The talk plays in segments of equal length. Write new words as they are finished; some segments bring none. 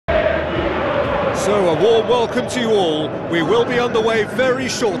So a warm welcome to you all. We will be underway very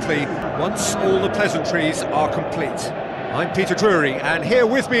shortly, once all the pleasantries are complete. I'm Peter Drury, and here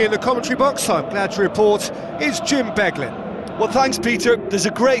with me in the commentary box, I'm glad to report, is Jim Beglin. Well, thanks, Peter. There's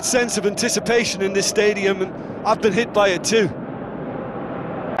a great sense of anticipation in this stadium, and I've been hit by it too.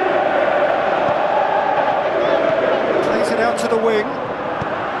 Plays it out to the wing.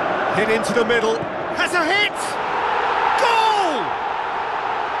 Hit into the middle. Has a hit! Goal!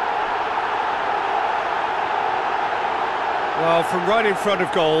 Well, from right in front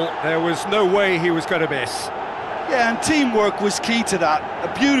of goal, there was no way he was going to miss. Yeah, and teamwork was key to that.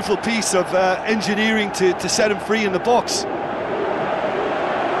 A beautiful piece of engineering to set him free in the box.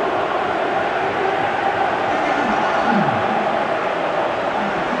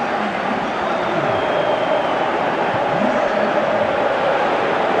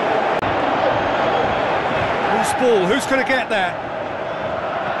 Loose ball, who's going to get that?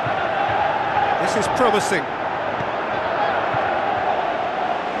 This is promising.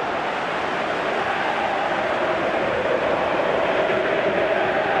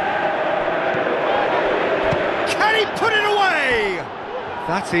 Put it away!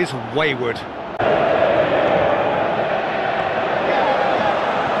 That is wayward.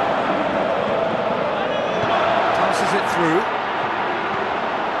 Passes it through.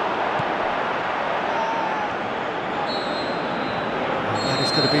 That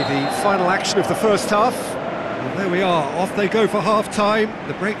is going to be the final action of the first half. Well, there we are, off they go for half-time.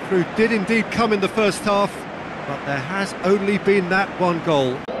 The breakthrough did indeed come in the first half, but there has only been that one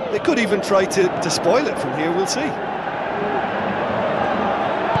goal. They could even try to spoil it from here, we'll see.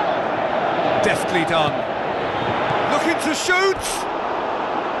 Deftly done. Looking to shoot!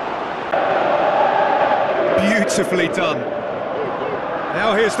 Beautifully done.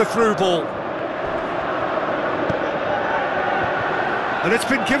 Now here's the through ball. And it's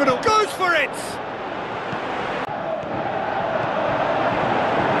been given up. Goes for it!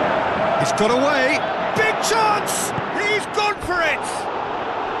 He's got away. Big chance! He's gone for it!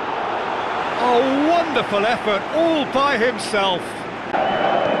 A wonderful effort all by himself.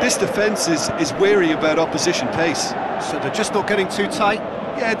 This defence is wary about opposition pace. So they're just not getting too tight?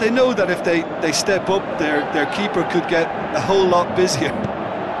 Yeah, they know that if they step up, their keeper could get a whole lot busier.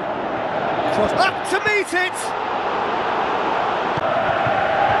 Cross up to meet it!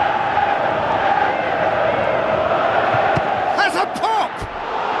 Has a pop!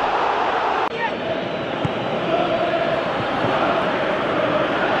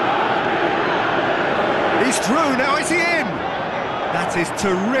 He's through, now is he in? That is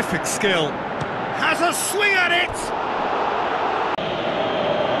terrific skill. Has a swing at it!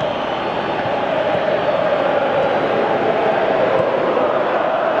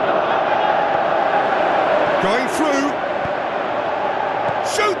 Going through.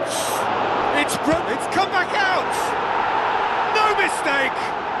 Shoots! It's come back out! No mistake!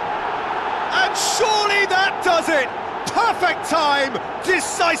 And surely that does it! Perfect time!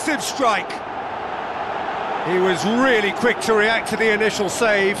 Decisive strike! He was really quick to react to the initial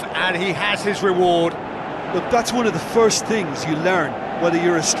save, and he has his reward. Look, that's one of the first things you learn, whether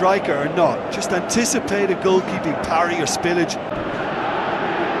you're a striker or not. Just anticipate a goalkeeping parry or spillage.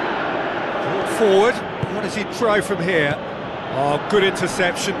 Forward. What does he try from here? Oh, good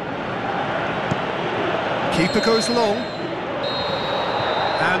interception. Keeper goes long.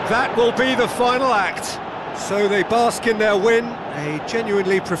 And that will be the final act. So they bask in their win, a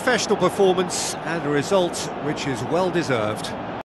genuinely professional performance and a result which is well deserved.